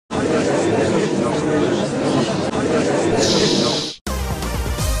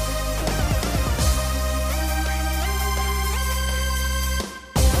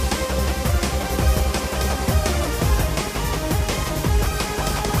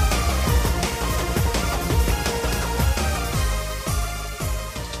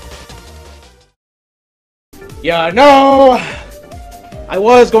Yeah, no! I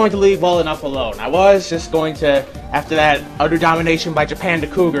was going to leave well enough alone. I was just going to, after that utter domination by Japan to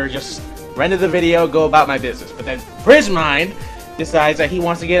Cougar, just render the video, go about my business. But then Prismine decides that he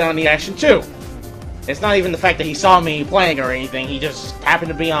wants to get on the action too. It's not even the fact that he saw me playing or anything, he just happened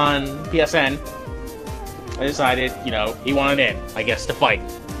to be on PSN. I decided, you know, he wanted in, I guess, to fight.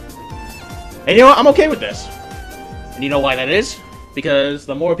 And you know what? I'm okay with this. And you know why that is? Because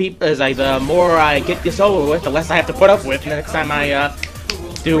the more people, the more I get this over with, the less I have to put up with next time I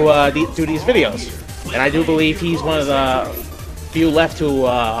do these videos. And I do believe he's one of the few left who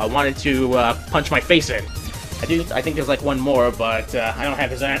wanted to punch my face in. I think there's like one more, but I don't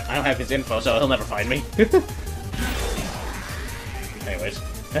have his info, so he'll never find me. Anyways.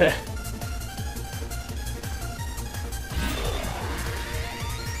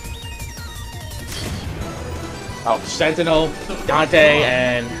 Oh, Sentinel, Dante,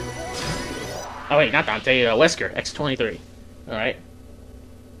 and... Oh wait, not Dante, Wesker, X-23. Alright.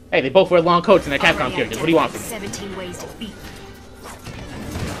 Hey, they both wear long coats and they're Capcom characters. What do you want from me? 17 ways to beat.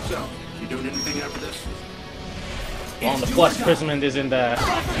 So, you doing anything after this? Well, on the plus, Prismine isn't a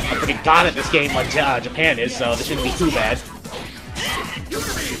freaking god at this game like Japan is, so this shouldn't be too bad.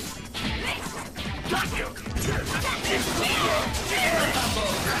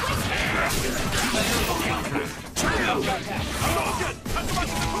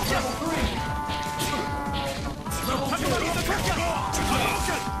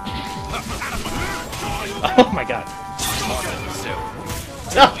 Oh my god.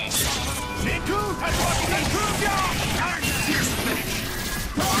 No.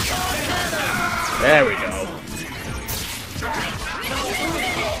 There we go.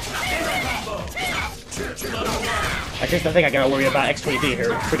 I guess the thing I gotta worry about X-23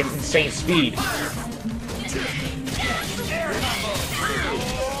 here, freaking insane speed.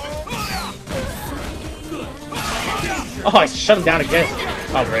 Oh, I shut him down again.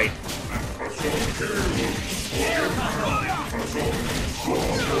 Oh, great.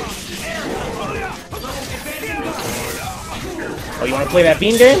 Oh, you want to play that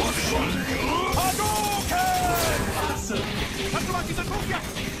beam game?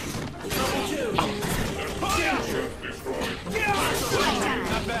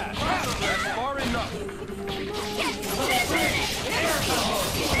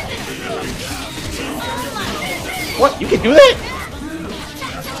 What? You can do that?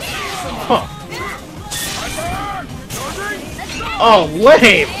 Huh. Oh,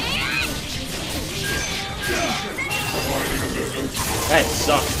 lame! That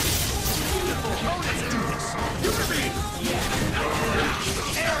sucks.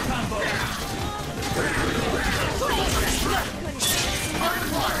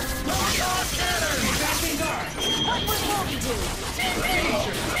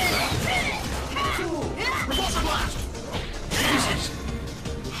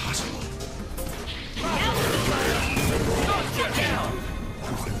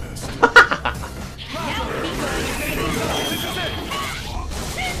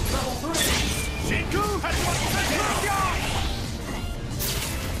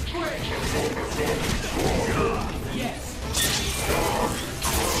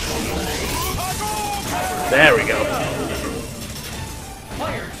 There we go.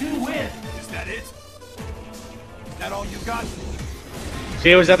 Fire to win. Is that it? Is that all you got?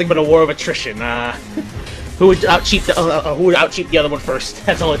 See, it was nothing but a war of attrition. Who would out-cheat the other one first?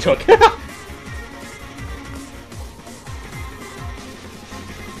 That's all it took.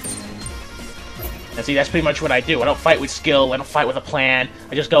 And see, that's pretty much what I do. I don't fight with skill. I don't fight with a plan.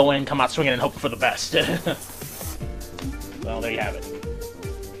 I just go in, come out swinging, and hope for the best. Well, there you have it.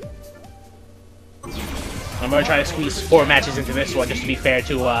 I'm gonna try to squeeze 4 matches into this one just to be fair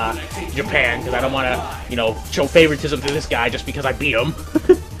to Japan, because I don't want to, you know, show favoritism to this guy just because I beat him.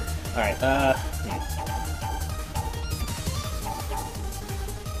 Alright,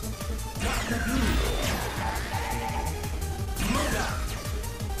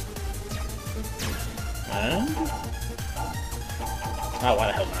 oh, why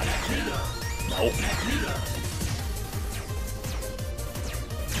the hell not? Nope.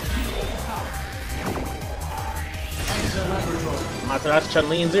 Matara's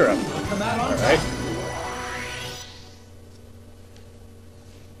Chun-Li and Zero. Alright.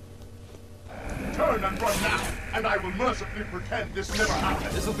 Turn and run now, and I will mercifully pretend this never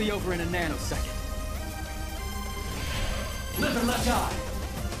happened. This'll be over in a nanosecond. Live and let die.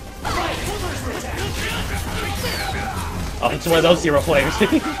 Oh, it's one of those Zero flames.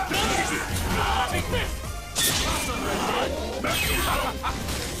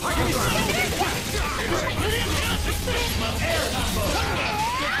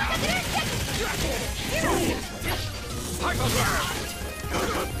 Psionic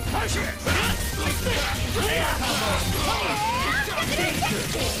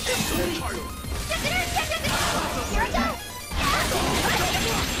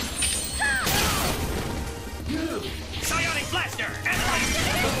Blaster! Analyze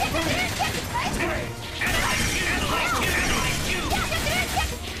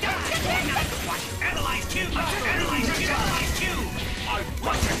Q!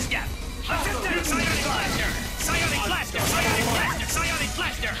 Watch your step! Psionic Blaster! Psionic Blaster! Psionic Blaster! Psionic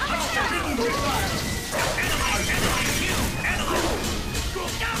Blaster! Analyze Q!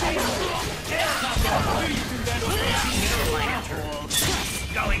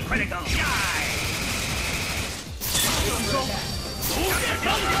 Going critical! Die!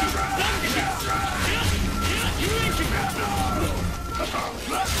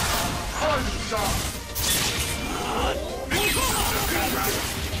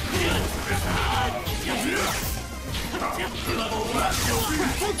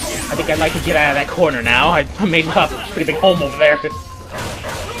 I think I'd like to get out of that corner now. I made a pretty big home over there.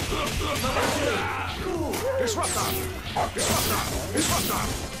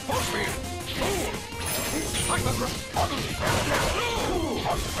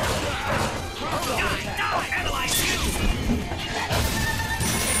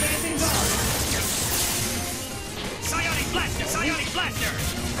 Psionic Blaster! Psionic Blaster!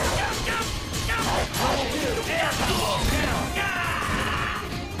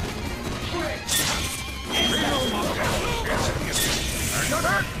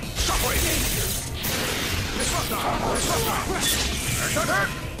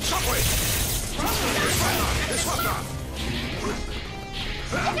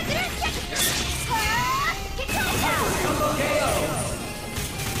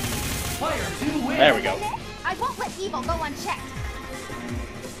 There we go. I won't let evil go unchecked.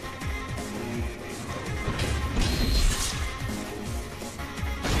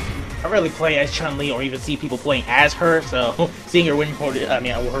 I rarely play as Chun-Li or even see people playing as her, so seeing her win pose,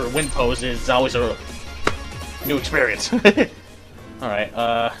 her win pose is always a new experience. Alright,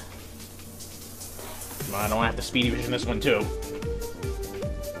 come on, I don't have to speedy vision this one too.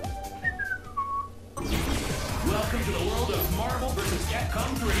 Welcome to the world of Marvel vs.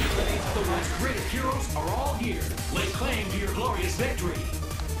 Capcom 3. The world's greatest heroes are all here. Lay claim to your glorious victory.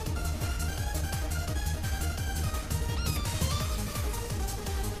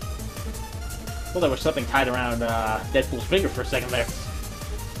 Well, there was something tied around Deadpool's finger for a second there.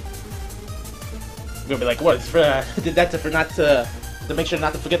 I'm gonna be like, what? It's for, did that to make sure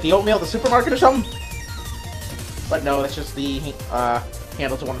not to forget the oatmeal at the supermarket or something? But no, that's just the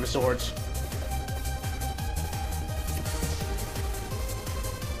handle to one of the swords.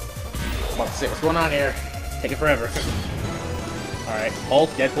 Let's see what's going on here. Take it forever. Alright, Hulk,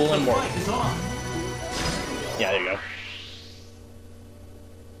 Deadpool, and more. Yeah, there you go.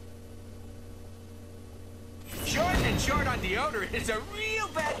 Short and short on deodorant is a real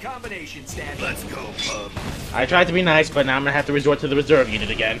bad combination, Stan. Let's go, bub. I tried to be nice, but now I'm gonna have to resort to the reserve unit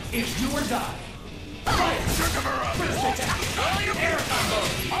again. It's do or die. Circle her up. Air combo.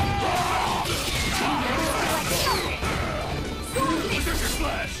 Berserker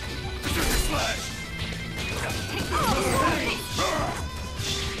Slash. Berserker Slash.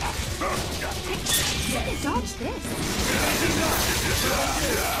 Dodge this.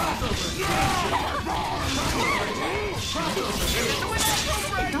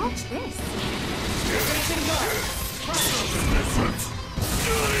 Dodge this.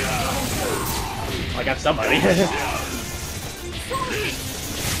 I got somebody.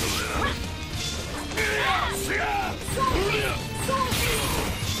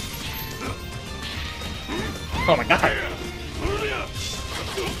 Oh my god.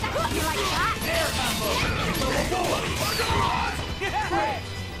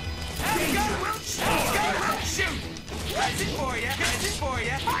 Present for ya, present for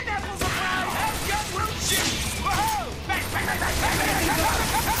ya. Pineapple surprise. Have gun root shoot. Whoa! Bang, bang, bang, bang, bang, bang,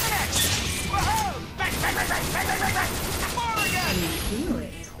 bang, bang. Whoa! Bang, bang, bang, bang, bang, bang, bang, bang. More again.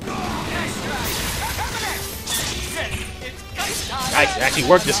 Nice try. Coming in. Shit, it's ice time. Nice, it actually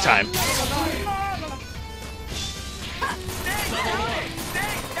worked this time. Stay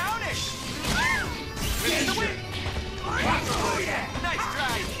down it. Win the win. Oh yeah, nice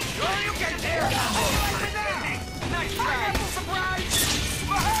try. Oh, you get there. Nice pineapple surprise!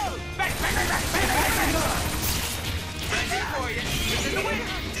 Whoa! Bang, bang, bang, bang, bang, bang, bang! Ready for you! It's in the wind!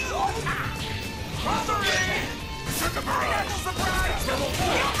 Cross the ring! Circle pineapple surprise! Double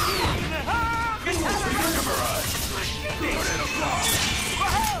Circle barrage! Tornado claw!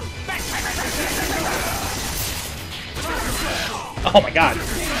 Whoa! Bang, bang, bang, bang, bang, bang, bang! Oh my god.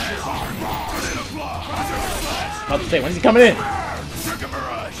 Tornado claw! Circle slash! About to say, when's he coming in? Berserker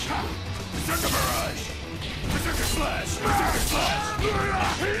Barrage! Berserker Barrage! Berserker Slash! Berserker Slash!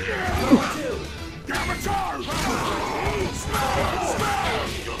 Gamma Charge!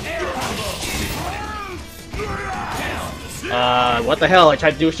 What the hell? I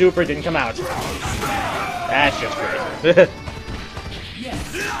tried to do a super, it didn't come out. That's just great.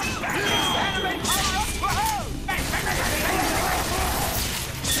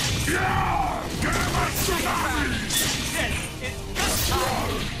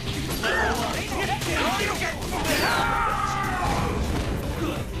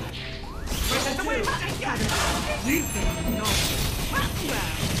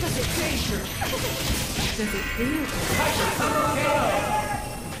 Does it feel?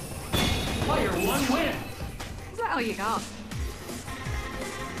 Player 1 win. Is that all you got?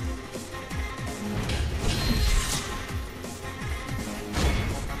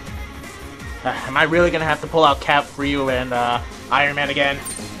 Am I really gonna have to pull out Cap, Ryu, and Iron Man again?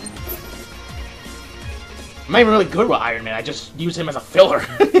 I'm not even really good with Iron Man, I just use him as a filler.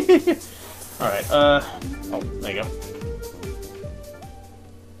 Alright, oh, there you go.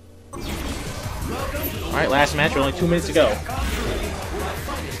 Alright, last match, we're only 2 minutes to go.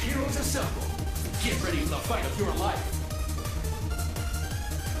 Get ready for the fight of your life.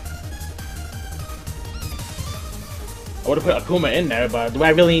 I would have put Akuma in there, but do I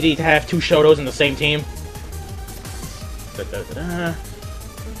really need to have 2 Shotos in the same team? Da-da-da-da.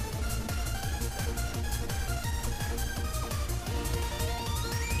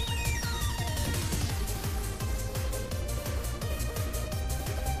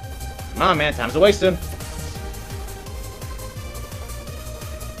 Come on, man, time's a wasting.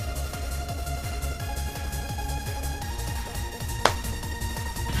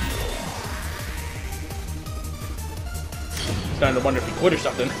 Starting to wonder if he quit or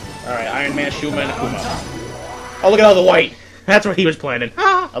something. Alright, Iron Man, Shuma, and Akuma. Oh, look at all the white! That's what he was planning.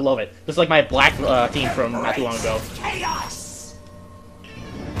 I love it. Just like my black team from not too long ago. Chaos!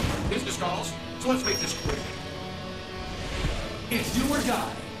 Business calls, so let's make this quick. It's do or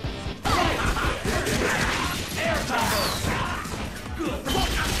die. Air combo. Good.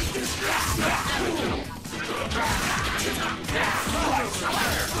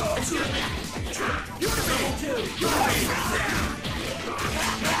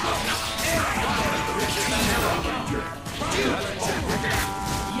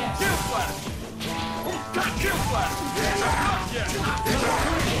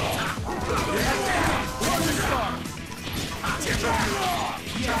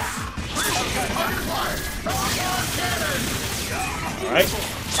 Alright,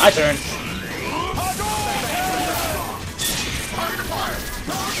 my turn.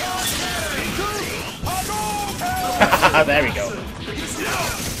 There we go.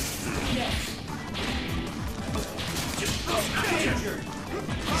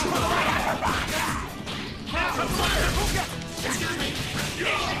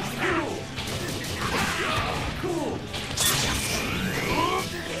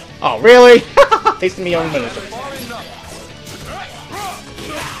 Oh, really? Tasting me on minutes.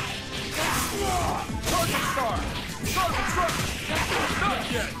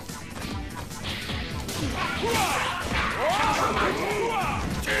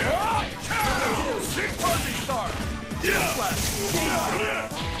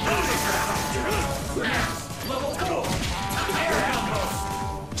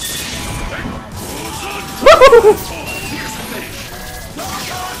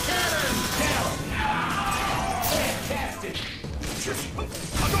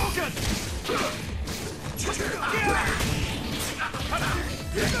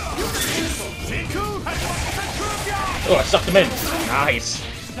 Oh, I sucked him in. Nice.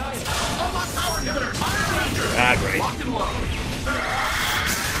 Ah, great.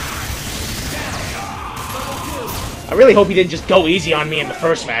 I really hope he didn't just go easy on me in the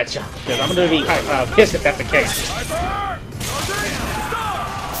first match, because I'm going to be pissed if that's the case.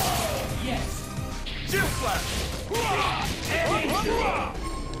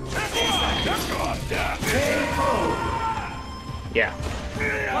 Yeah.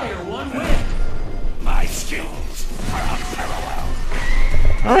 Player 1 win. My skills are unparalleled.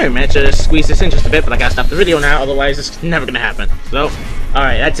 Alright, man, to squeeze this in just a bit, but I gotta stop the video now, otherwise it's never gonna happen. So,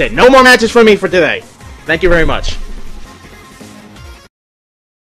 alright, that's it. No more matches for me for today. Thank you very much.